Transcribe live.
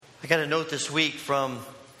got a note this week from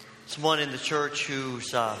someone in the church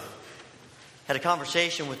who's had a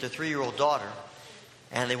conversation with their 3-year-old daughter,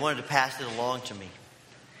 and they wanted to pass it along to me.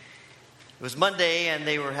 It was Monday, and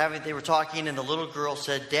they were talking, and the little girl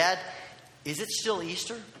said, "Dad, is it still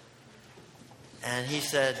Easter?" And he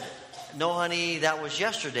said, "No, honey, that was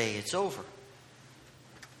yesterday. It's over."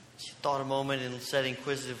 She thought a moment and said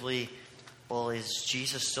inquisitively, "Well, is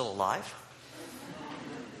Jesus still alive?"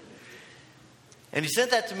 And he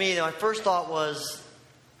sent that to me, and my first thought was,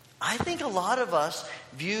 I think a lot of us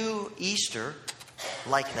view Easter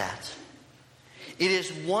like that. It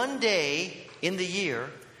is one day in the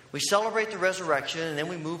year, we celebrate the resurrection, and then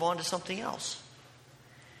we move on to something else.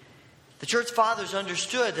 The church fathers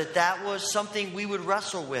understood that that was something we would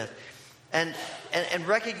wrestle with, and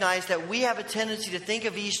recognize that we have a tendency to think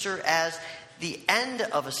of Easter as the end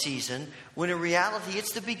of a season, when in reality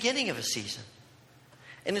it's the beginning of a season.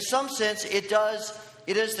 And in some sense, it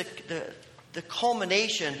is the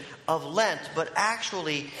culmination of Lent, but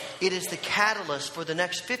actually it is the catalyst for the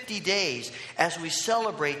next 50 days as we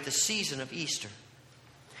celebrate the season of Easter.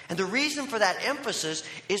 And the reason for that emphasis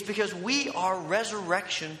is because we are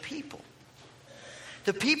resurrection people.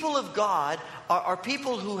 The people of God are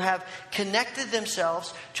people who have connected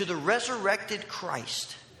themselves to the resurrected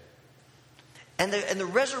Christ. And the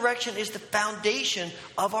resurrection is the foundation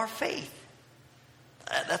of our faith.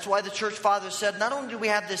 That's why the church fathers said, not only do we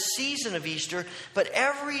have this season of Easter, but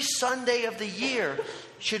every Sunday of the year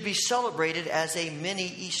should be celebrated as a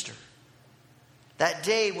mini Easter. That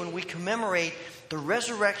day when we commemorate the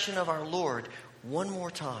resurrection of our Lord one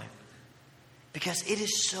more time. Because it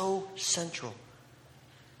is so central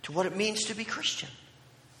to what it means to be Christian.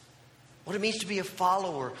 What it means to be a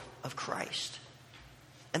follower of Christ.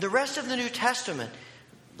 And the rest of the New Testament,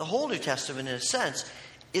 the whole New Testament in a sense,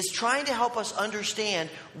 is trying to help us understand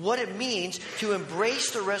what it means to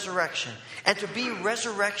embrace the resurrection and to be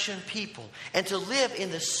resurrection people and to live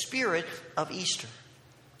in the spirit of Easter.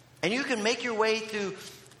 And you can make your way through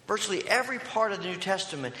virtually every part of the New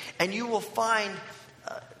Testament, and you will find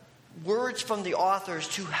words from the authors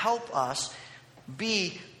to help us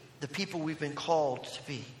be the people we've been called to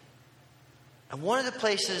be. And one of the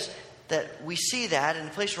places that we see that, and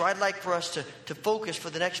the place where I'd like for us to focus for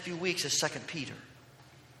the next few weeks, is 2 Peter.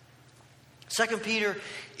 2 Peter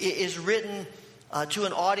is written to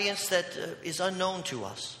an audience that is unknown to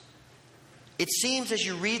us. It seems as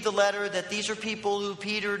you read the letter that these are people who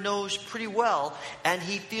Peter knows pretty well, and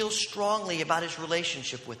he feels strongly about his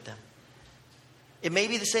relationship with them. It may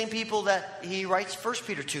be the same people that he writes 1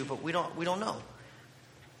 Peter to, but we don't know.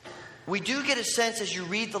 We do get a sense as you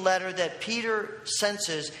read the letter that Peter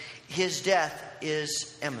senses his death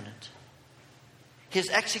is imminent. His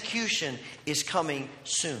execution is coming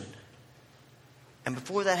soon. And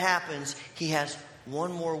before that happens, he has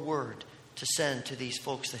one more word to send to these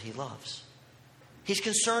folks that he loves. He's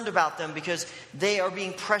concerned about them because they are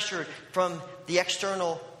being pressured from the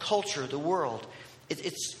external culture, the world.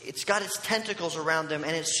 It's got its tentacles around them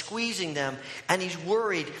and it's squeezing them. And he's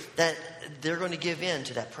worried that they're going to give in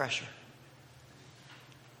to that pressure.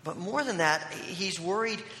 But more than that, he's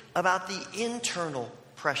worried about the internal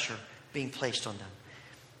pressure being placed on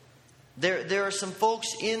them. There are some folks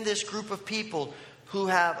in this group of people who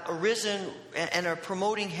have arisen and are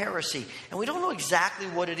promoting heresy. And we don't know exactly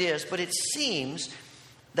what it is, but it seems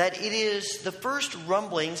that it is the first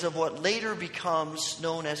rumblings of what later becomes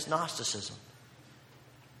known as Gnosticism.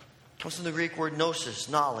 It comes from the Greek word gnosis,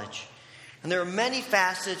 knowledge. And there are many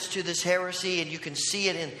facets to this heresy, and you can see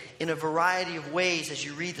it in a variety of ways as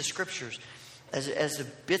you read the scriptures, as the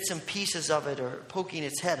bits and pieces of it are poking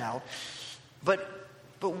its head out. But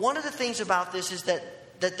one of the things about this is that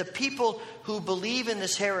the people who believe in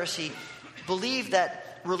this heresy believe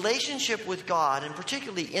that relationship with God, and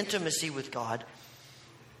particularly intimacy with God,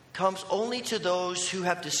 comes only to those who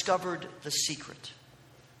have discovered the secret.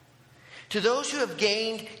 To those who have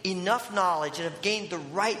gained enough knowledge and have gained the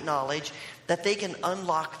right knowledge that they can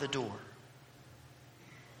unlock the door.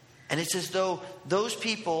 And it's as though those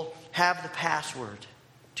people have the password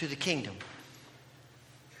to the kingdom.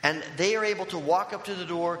 And they are able to walk up to the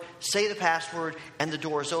door, say the password, and the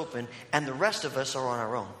door is open. And the rest of us are on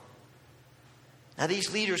our own. Now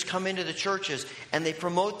these leaders come into the churches and they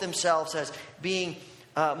promote themselves as being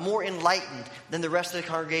more enlightened than the rest of the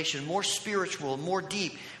congregation, more spiritual, more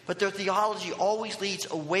deep. But their theology always leads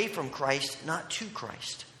away from Christ, not to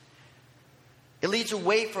Christ. It leads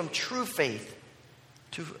away from true faith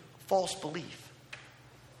to false belief.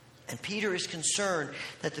 And Peter is concerned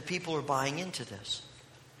that the people are buying into this.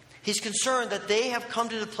 He's concerned that they have come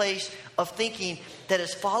to the place of thinking that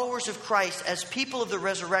as followers of Christ, as people of the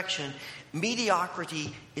resurrection,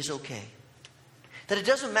 mediocrity is okay. That it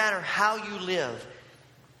doesn't matter how you live.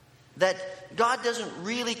 That God doesn't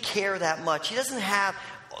really care that much. He doesn't have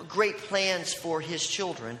great plans for His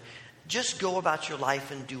children. Just go about your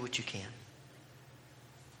life and do what you can.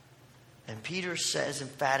 And Peter says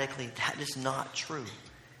emphatically that is not true.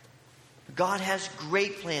 God has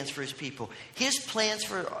great plans for His people. His plans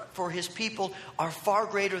for His people are far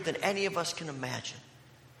greater than any of us can imagine.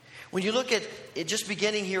 When you look at it, just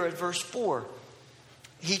beginning here at verse 4,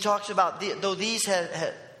 he talks about, through these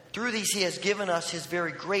He has given us His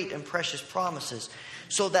very great and precious promises,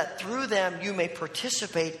 so that through them you may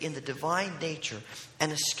participate in the divine nature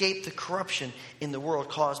and escape the corruption in the world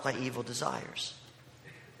caused by evil desires.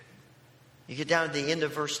 You get down to the end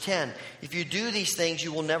of verse 10. If you do these things,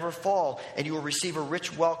 you will never fall, and you will receive a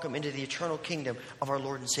rich welcome into the eternal kingdom of our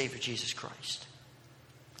Lord and Savior Jesus Christ.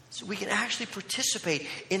 So we can actually participate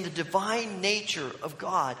in the divine nature of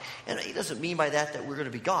God. And He doesn't mean by that we're going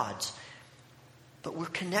to be gods, but we're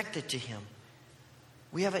connected to Him.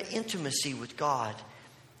 We have an intimacy with God.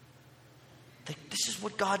 This is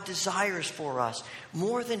what God desires for us,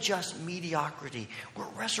 more than just mediocrity. We're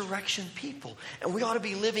resurrection people, and we ought to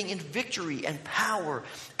be living in victory and power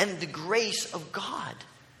and the grace of God.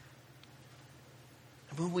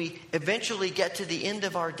 And when we eventually get to the end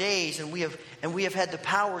of our days, and we have had the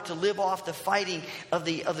power to live off the fighting of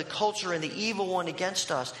the culture and the evil one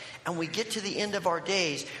against us, and we get to the end of our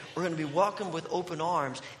days, we're going to be welcomed with open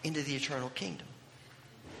arms into the eternal kingdom.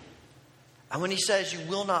 And when he says you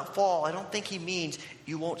will not fall, I don't think he means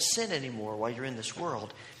you won't sin anymore while you're in this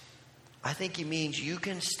world. I think he means you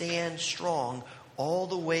can stand strong all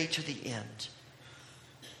the way to the end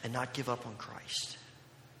and not give up on Christ.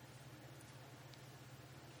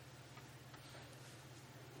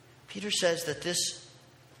 Peter says that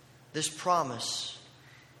this promise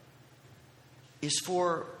is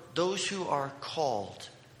for those who are called.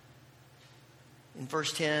 In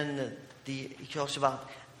verse 10, he talks about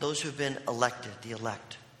those who have been elected, the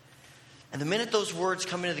elect. And the minute those words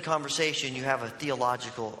come into the conversation, you have a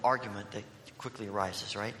theological argument that quickly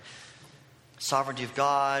arises, right? Sovereignty of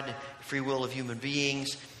God, free will of human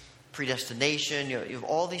beings, predestination, you have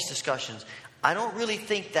all these discussions. I don't really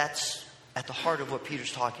think that's at the heart of what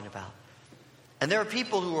Peter's talking about. And there are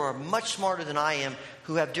people who are much smarter than I am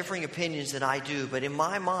who have differing opinions than I do. But in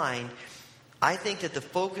my mind, I think that the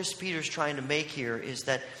focus Peter's trying to make here is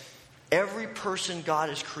that every person God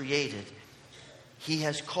has created, He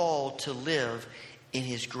has called to live in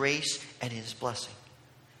His grace and His blessing.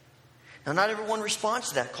 Now, not everyone responds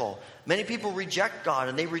to that call. Many people reject God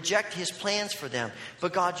and they reject His plans for them.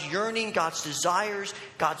 But God's yearning, God's desires,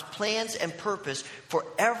 God's plans and purpose for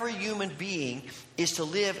every human being is to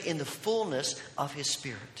live in the fullness of His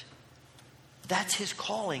Spirit. That's His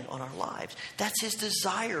calling on our lives. That's His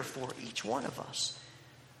desire for each one of us.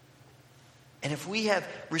 And if we have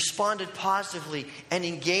responded positively and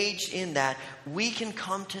engaged in that, we can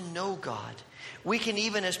come to know God. We can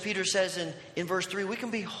even, as Peter says in verse 3, we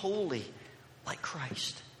can be holy like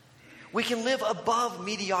Christ. We can live above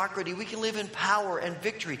mediocrity. We can live in power and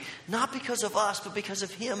victory, not because of us, but because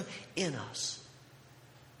of Him in us.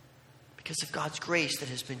 Because of God's grace that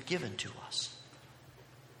has been given to us.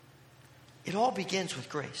 It all begins with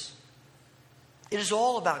grace. It is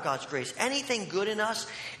all about God's grace. Anything good in us,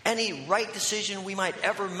 any right decision we might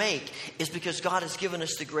ever make is because God has given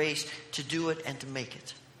us the grace to do it and to make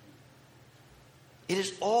it. It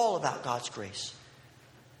is all about God's grace.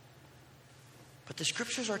 But the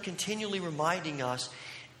Scriptures are continually reminding us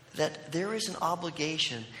that there is an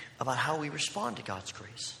obligation about how we respond to God's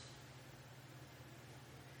grace.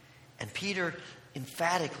 And Peter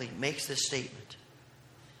emphatically makes this statement.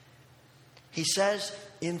 He says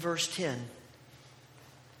in verse 10,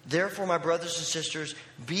 "Therefore, my brothers and sisters,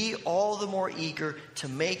 be all the more eager to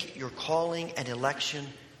make your calling and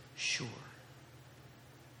election sure."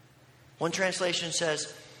 One translation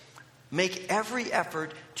says, "Make every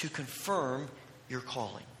effort to confirm your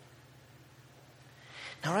calling."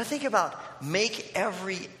 Now, when I think about make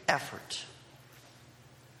every effort,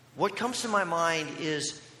 what comes to my mind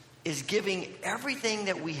is giving everything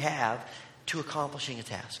that we have to accomplishing a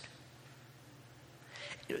task.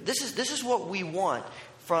 This is what we want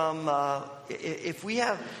from if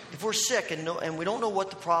we're sick and we don't know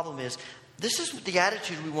what the problem is. This is the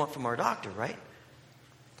attitude we want from our doctor, right?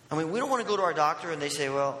 I mean, we don't want to go to our doctor and they say,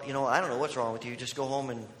 "Well, I don't know what's wrong with you. Just go home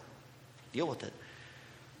and deal with it."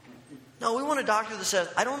 No, we want a doctor that says,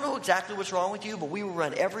 I don't know exactly what's wrong with you, but we will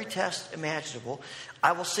run every test imaginable.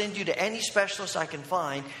 I will send you to any specialist I can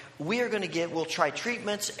find. We'll try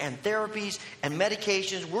treatments and therapies and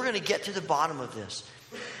medications. We're going to get to the bottom of this.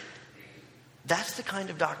 That's the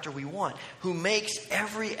kind of doctor we want, who makes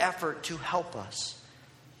every effort to help us.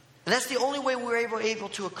 And that's the only way we're able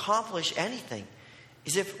to accomplish anything,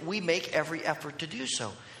 is if we make every effort to do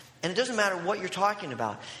so. And it doesn't matter what you're talking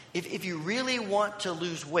about. If you really want to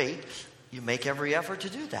lose weight, you make every effort to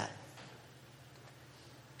do that.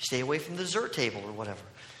 Stay away from the dessert table or whatever.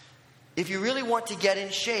 If you really want to get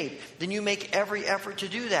in shape, then you make every effort to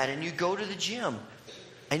do that, and you go to the gym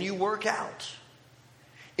and you work out.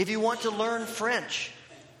 If you want to learn French,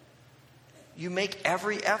 you make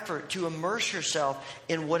every effort to immerse yourself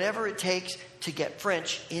in whatever it takes to get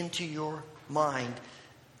French into your mind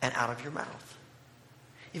and out of your mouth.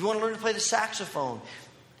 If you want to learn to play the saxophone,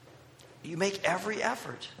 you make every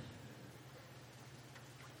effort.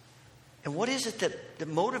 And what is it that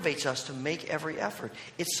motivates us to make every effort?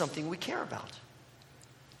 It's something we care about.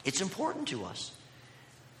 It's important to us.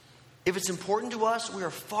 If it's important to us, we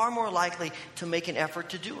are far more likely to make an effort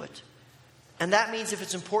to do it. And that means if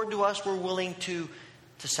it's important to us, we're willing to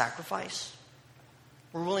sacrifice.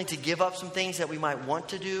 We're willing to give up some things that we might want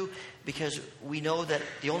to do, because we know that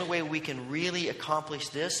the only way we can really accomplish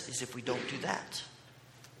this is if we don't do that.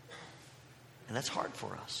 And that's hard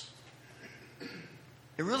for us.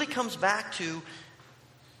 It really comes back to,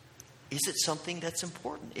 is it something that's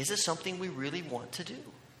important? Is it something we really want to do?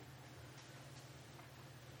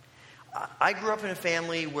 I grew up in a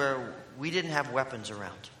family where we didn't have weapons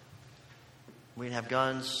around. We didn't have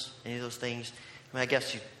guns, any of those things. I mean, I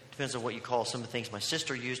guess it depends on what you call some of the things my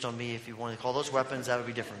sister used on me. If you wanted to call those weapons, that would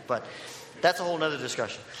be different. But that's a whole other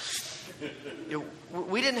discussion.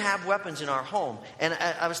 We didn't have weapons in our home. And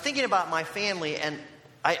I was thinking about my family, and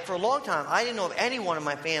for a long time, I didn't know of anyone in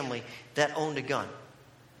my family that owned a gun.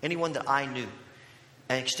 Anyone that I knew.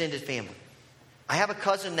 An extended family. I have a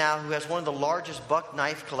cousin now who has one of the largest buck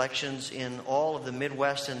knife collections in all of the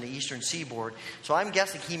Midwest and the Eastern Seaboard. So I'm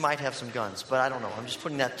guessing he might have some guns, but I don't know. I'm just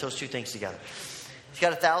putting those two things together. He's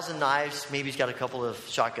got 1,000 knives. Maybe he's got a couple of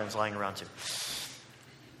shotguns lying around too.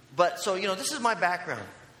 But so, this is my background.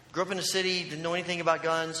 Grew up in a city, didn't know anything about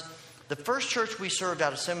guns. The first church we served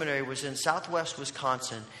out of seminary was in southwest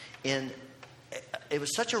Wisconsin. It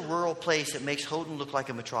was such a rural place, it makes Houghton look like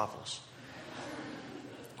a metropolis.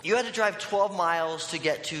 You had to drive 12 miles to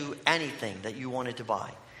get to anything that you wanted to buy.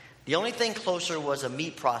 The only thing closer was a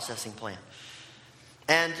meat processing plant.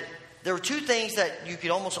 And there were two things that you could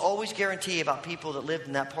almost always guarantee about people that lived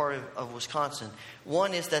in that part of Wisconsin.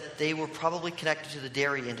 One is that they were probably connected to the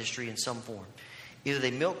dairy industry in some form. Either they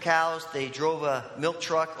milked cows, they drove a milk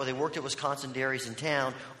truck, or they worked at Wisconsin Dairies in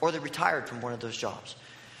town, or they retired from one of those jobs.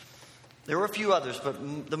 There were a few others,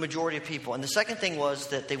 but the majority of people. And the second thing was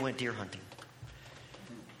that they went deer hunting.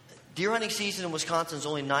 Deer hunting season in Wisconsin is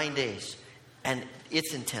only 9 days, and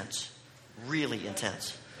it's intense, really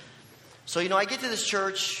intense. So, I get to this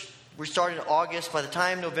church. We started in August. By the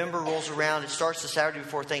time November rolls around, it starts the Saturday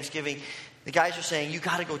before Thanksgiving. The guys are saying, you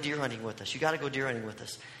got to go deer hunting with us. You got to go deer hunting with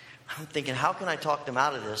us. I'm thinking, how can I talk them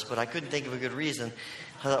out of this? But I couldn't think of a good reason.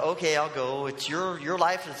 I thought, okay, I'll go. It's your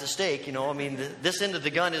life that's at stake, this end of the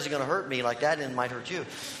gun isn't going to hurt me like that end might hurt you.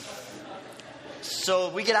 So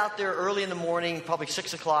we get out there early in the morning, probably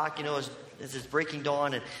 6 o'clock, as it's breaking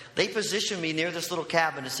dawn. And they position me near this little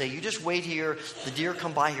cabin to say, you just wait here. The deer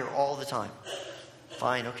come by here all the time.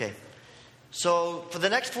 Fine, okay. So for the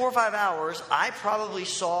next 4 or 5 hours, I probably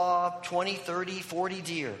saw 20, 30, 40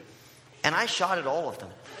 deer. And I shot at all of them.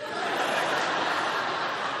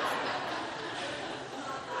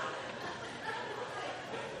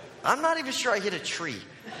 I'm not even sure I hit a tree,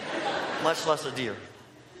 much less a deer.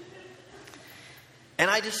 And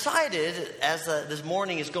I decided, as this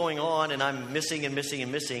morning is going on and I'm missing and missing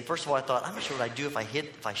and missing, first of all, I thought, I'm not sure what I'd do if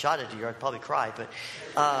I shot a deer. I'd probably cry.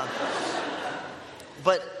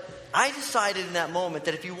 But I decided in that moment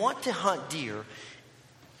that if you want to hunt deer,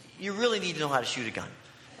 you really need to know how to shoot a gun.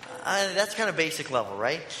 That's kind of basic level,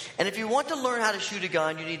 right? And if you want to learn how to shoot a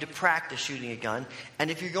gun, you need to practice shooting a gun.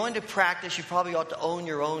 And if you're going to practice, you probably ought to own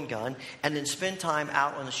your own gun and then spend time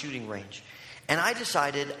out on the shooting range. And I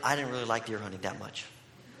decided I didn't really like deer hunting that much.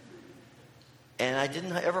 And I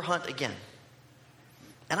didn't ever hunt again.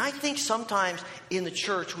 And I think sometimes in the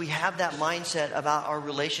church we have that mindset about our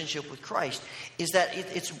relationship with Christ. Is that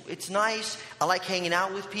it's nice, I like hanging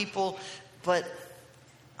out with people, but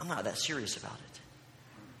I'm not that serious about it.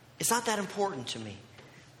 It's not that important to me.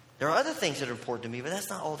 There are other things that are important to me, but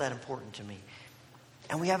that's not all that important to me.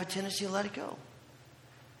 And we have a tendency to let it go.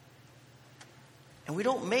 And we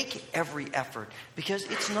don't make every effort because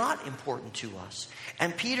it's not important to us.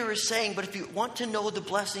 And Peter is saying, but if you want to know the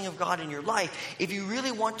blessing of God in your life, if you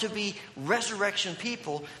really want to be resurrection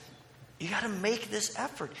people, you got to make this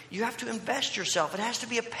effort. You have to invest yourself. It has to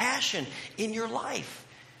be a passion in your life.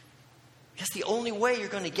 That's the only way you're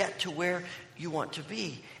going to get to where you want to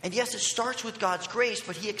be. And yes, it starts with God's grace,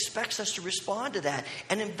 but He expects us to respond to that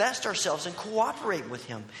and invest ourselves and cooperate with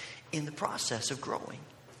Him in the process of growing.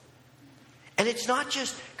 And it's not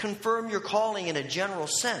just confirm your calling in a general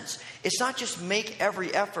sense. It's not just make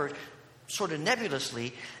every effort sort of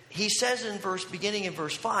nebulously. He says beginning in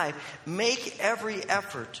verse 5, make every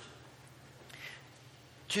effort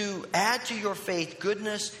to add to your faith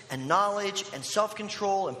goodness and knowledge and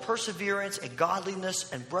self-control and perseverance and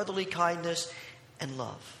godliness and brotherly kindness and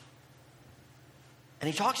love. And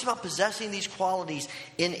he talks about possessing these qualities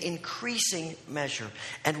in increasing measure.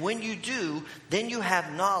 And when you do, then you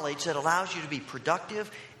have knowledge that allows you to be productive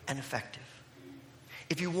and effective.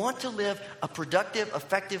 If you want to live a productive,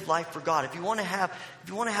 effective life for God, if you want to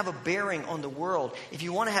have a bearing on the world, if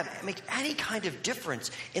you want to make any kind of difference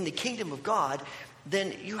in the kingdom of God,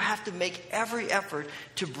 then you have to make every effort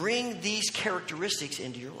to bring these characteristics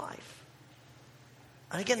into your life.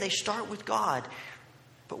 And again, they start with God,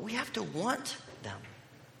 but we have to want them.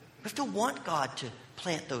 We have to want God to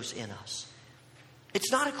plant those in us.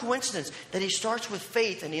 It's not a coincidence that He starts with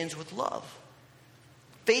faith and ends with love.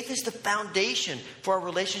 Faith is the foundation for our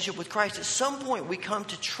relationship with Christ. At some point, we come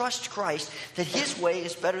to trust Christ that His way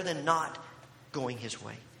is better than not going His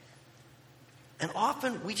way. And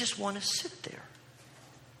often, we just want to sit there.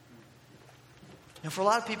 Now, for a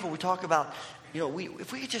lot of people, we talk about,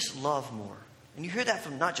 if we could just love more. And you hear that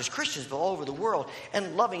from not just Christians, but all over the world.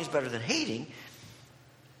 And loving is better than hating.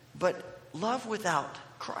 But love without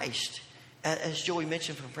Christ, as Joey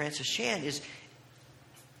mentioned from Francis Chan, is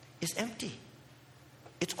empty.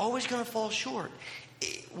 It's always going to fall short.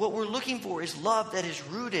 What we're looking for is love that is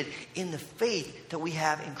rooted in the faith that we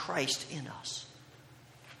have in Christ in us.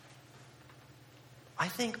 I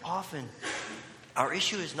think often our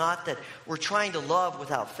issue is not that we're trying to love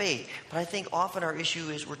without faith, but I think often our issue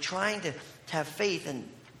is we're trying to have faith and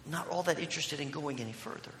not all that interested in going any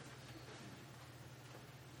further.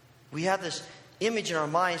 We have this image in our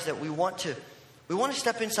minds that we want to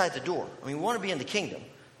step inside the door. We want to be in the kingdom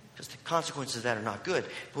because the consequences of that are not good.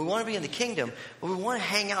 But we want to be in the kingdom, but we want to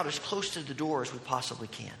hang out as close to the door as we possibly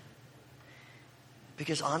can.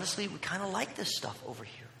 Because honestly, we kind of like this stuff over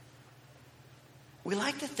here. We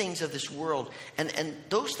like the things of this world, and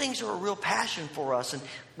those things are a real passion for us. And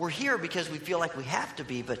we're here because we feel like we have to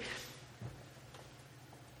be, but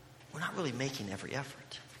we're not really making every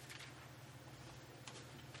effort.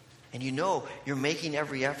 And you're making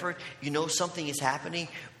every effort. Something is happening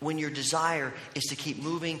when your desire is to keep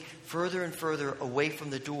moving further and further away from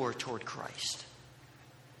the door toward Christ.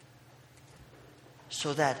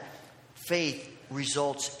 So that faith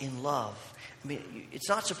results in love. It's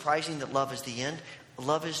not surprising that love is the end.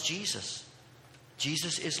 Love is Jesus.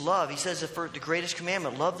 Jesus is love. He says the greatest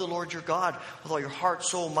commandment, love the Lord your God with all your heart,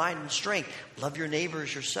 soul, mind, and strength. Love your neighbor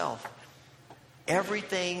as yourself.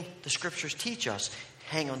 Everything the scriptures teach us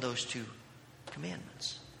hang on those two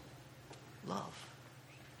commandments. Love.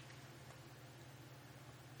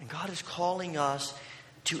 And God is calling us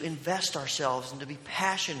to invest ourselves and to be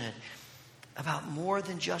passionate about more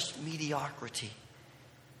than just mediocrity.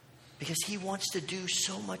 Because He wants to do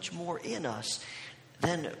so much more in us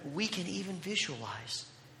than we can even visualize.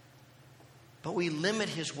 But we limit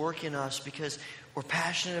His work in us because we're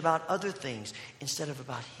passionate about other things instead of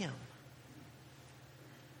about Him.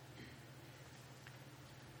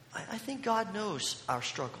 I think God knows our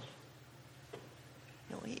struggle.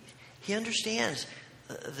 He understands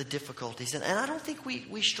the difficulties. And I don't think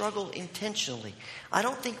we struggle intentionally. I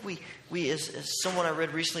don't think we as someone I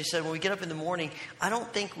read recently said, when we get up in the morning, I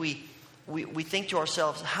don't think we think to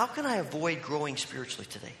ourselves, how can I avoid growing spiritually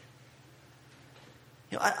today?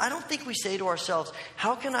 I don't think we say to ourselves,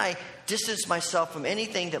 how can I distance myself from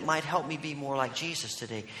anything that might help me be more like Jesus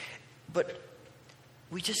today? But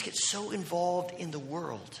we just get so involved in the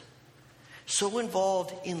world, so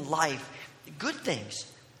involved in life, good things,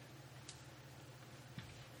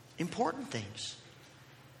 important things.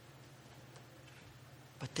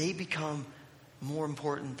 But they become more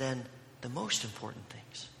important than the most important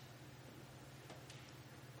things.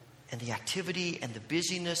 And the activity and the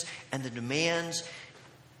busyness and the demands,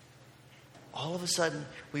 all of a sudden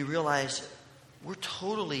we realize we're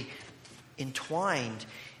totally entwined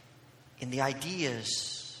in the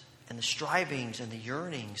ideas and the strivings and the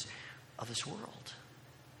yearnings of this world.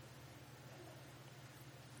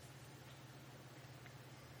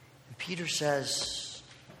 And Peter says,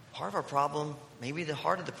 part of our problem, maybe the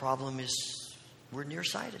heart of the problem is we're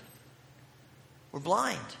nearsighted. We're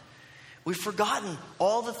blind. We've forgotten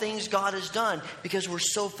all the things God has done because we're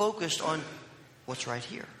so focused on what's right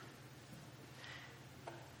here.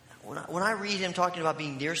 When I read him talking about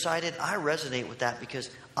being nearsighted, I resonate with that because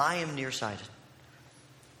I am nearsighted.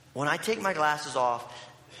 When I take my glasses off,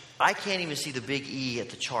 I can't even see the big E at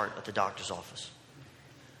the chart at the doctor's office.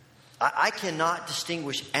 I cannot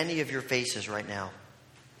distinguish any of your faces right now,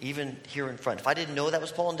 even here in front. If I didn't know that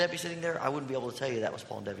was Paul and Debbie sitting there, I wouldn't be able to tell you that was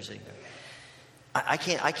Paul and Debbie sitting there. I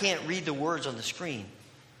can't read the words on the screen.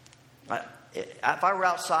 If I were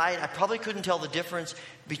outside, I probably couldn't tell the difference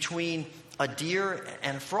between a deer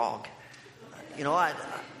and a frog.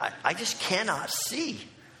 I just cannot see.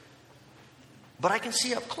 But I can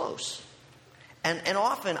see up close. And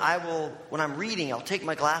often I will, when I'm reading, I'll take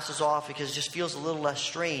my glasses off because it just feels a little less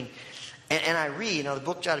strain. And I read. Now, the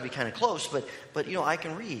book's got to be kind of close, but I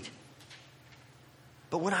can read.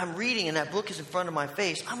 But when I'm reading and that book is in front of my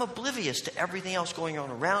face, I'm oblivious to everything else going on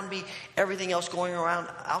around me, everything else going around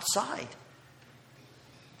outside.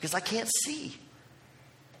 Because I can't see.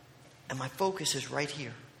 And my focus is right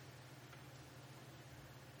here.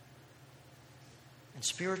 And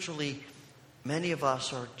spiritually, many of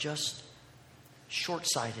us are just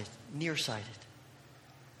short-sighted, nearsighted.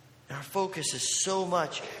 And our focus is so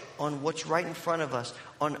much on what's right in front of us,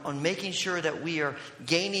 on making sure that we are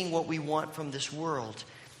gaining what we want from this world.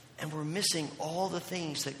 And we're missing all the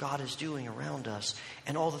things that God is doing around us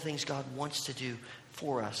and all the things God wants to do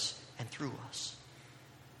for us and through us.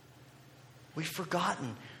 We've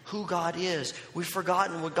forgotten who God is. We've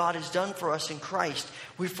forgotten what God has done for us in Christ.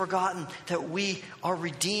 We've forgotten that we are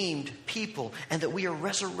redeemed people and that we are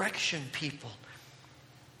resurrection people.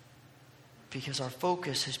 Because our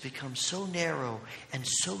focus has become so narrow and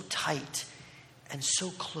so tight and so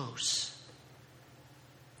close.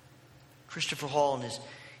 Christopher Hall, in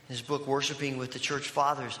his book, Worshiping with the Church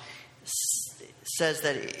Fathers, says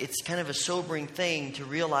that it's kind of a sobering thing to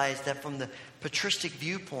realize that from the patristic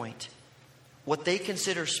viewpoint, what they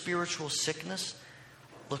consider spiritual sickness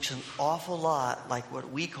looks an awful lot like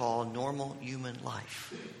what we call normal human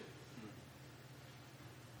life.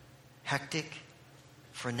 Hectic,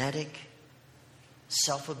 frenetic,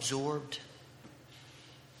 self-absorbed.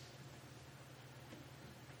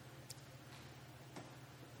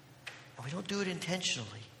 And we don't do it intentionally,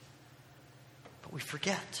 but we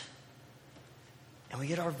forget. And we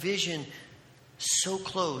get our vision so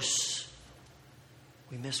close,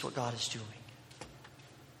 we miss what God is doing.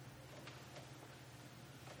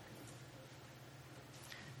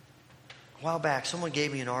 A while back, someone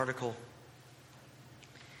gave me an article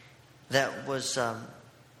that was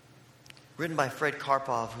written by Fred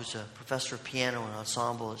Karpov, who's a professor of piano and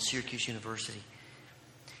ensemble at Syracuse University.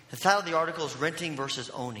 The title of the article is Renting versus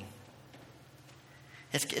Owning.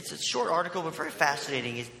 It's a short article, but very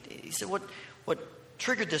fascinating. He said what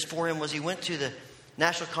triggered this for him was he went to the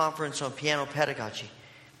National Conference on Piano Pedagogy.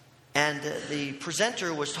 And the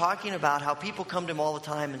presenter was talking about how people come to him all the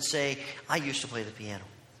time and say, I used to play the piano.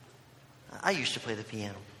 I used to play the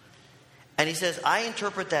piano. And he says, I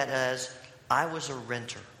interpret that as I was a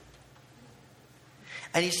renter.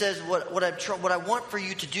 And he says, what I want for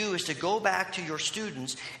you to do is to go back to your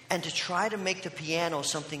students and to try to make the piano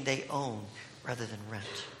something they own rather than rent.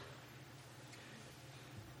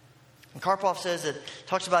 And Karpov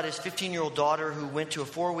talks about his 15-year-old daughter who went to a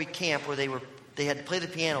 4-week camp where they had to play the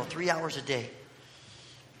piano 3 hours a day.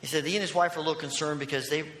 He said he and his wife were a little concerned because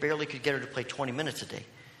they barely could get her to play 20 minutes a day.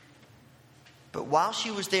 But while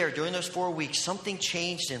she was there, during those 4 weeks, something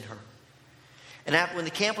changed in her. And when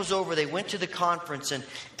the camp was over, they went to the conference,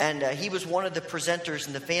 and he was one of the presenters,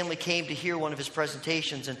 and the family came to hear one of his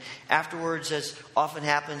presentations. And afterwards, as often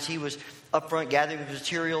happens, he was up front gathering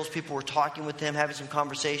materials. People were talking with him, having some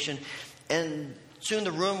conversation. And soon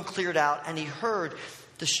the room cleared out, and he heard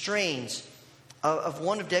the strains of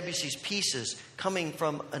one of Debussy's pieces coming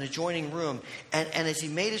from an adjoining room. And as he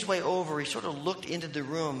made his way over, he sort of looked into the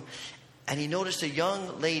room, and he noticed a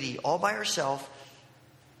young lady all by herself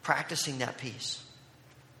practicing that piece.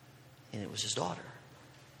 And it was his daughter.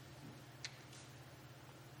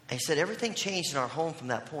 And he said everything changed in our home from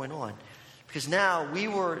that point on. Because now we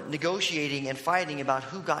were negotiating and fighting about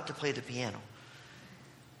who got to play the piano.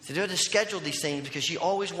 So they had to schedule these things because she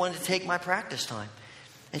always wanted to take my practice time.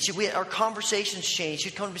 And our conversations changed.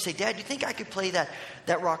 She'd come to me and say, Dad, do you think I could play that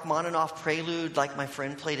Rachmaninoff prelude like my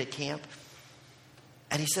friend played at camp?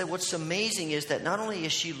 And he said what's amazing is that not only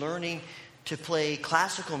is she learning to play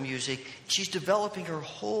classical music, she's developing her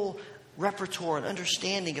whole repertoire and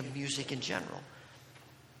understanding of music in general.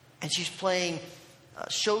 And she's playing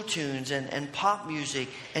show tunes and pop music,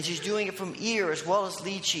 and she's doing it from ear as well as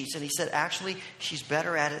lead sheets. And he said, actually, she's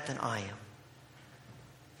better at it than I am.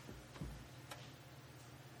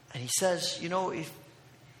 And he says, he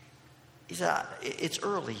said, it's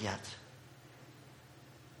early yet.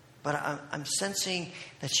 But I'm sensing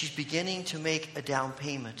that she's beginning to make a down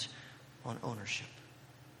payment on ownership.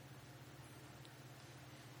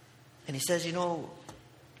 And he says,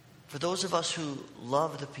 for those of us who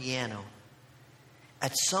love the piano,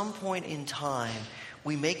 at some point in time,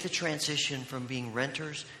 we make the transition from being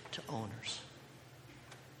renters to owners.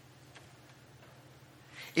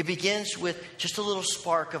 It begins with just a little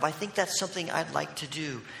spark of, I think that's something I'd like to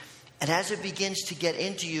do. And as it begins to get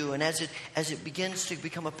into you, and as it begins to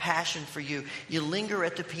become a passion for you, you linger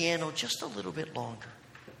at the piano just a little bit longer.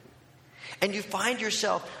 And you find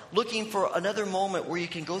yourself looking for another moment where you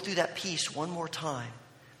can go through that piece one more time.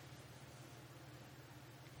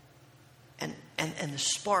 And the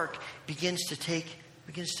spark begins to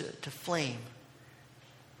flame.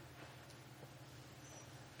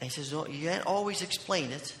 And he says, no, you can't always explain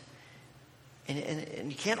it.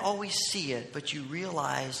 And you can't always see it, but you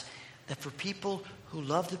realize that for people who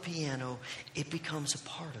love the piano, it becomes a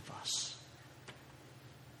part of us.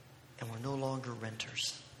 And we're no longer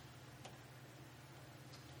renters.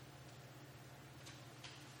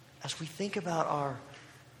 As we think about our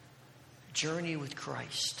journey with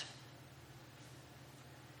Christ,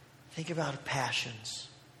 think about our passions,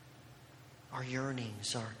 our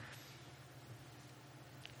yearnings, our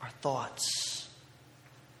thoughts.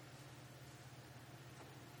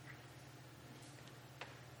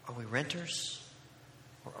 Are we renters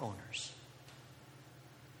or owners?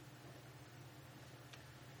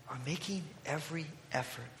 Are making every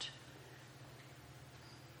effort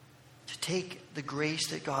to take the grace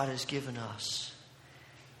that God has given us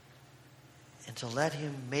and to let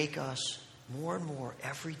Him make us more and more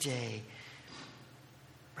every day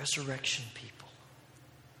resurrection people.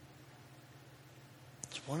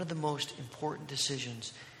 It's one of the most important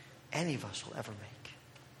decisions any of us will ever make.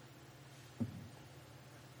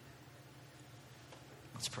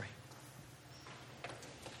 Let's pray.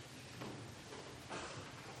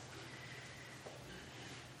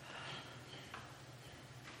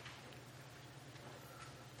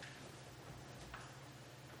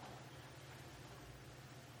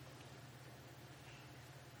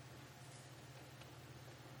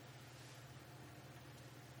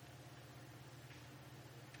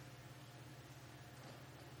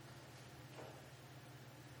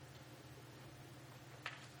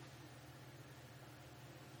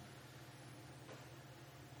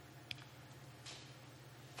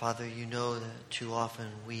 Father, you know that too often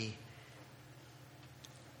we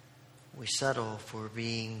settle for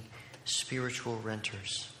being spiritual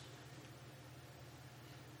renters.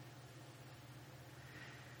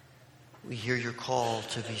 We hear your call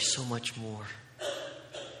to be so much more.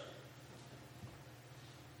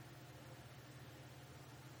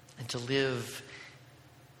 And to live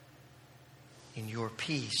in your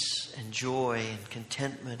peace and joy and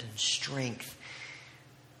contentment and strength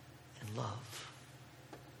and love.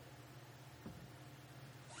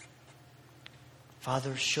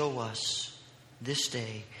 Father, show us this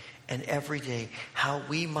day and every day how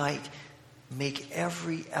we might make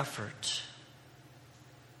every effort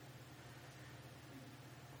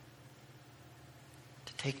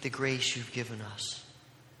to take the grace you've given us,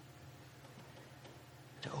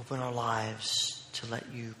 to open our lives, to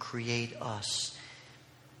let you create us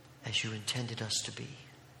as you intended us to be.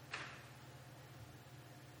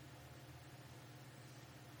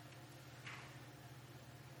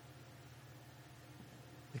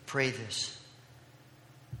 We pray this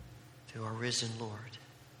through our risen Lord.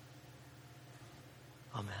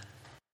 Amen.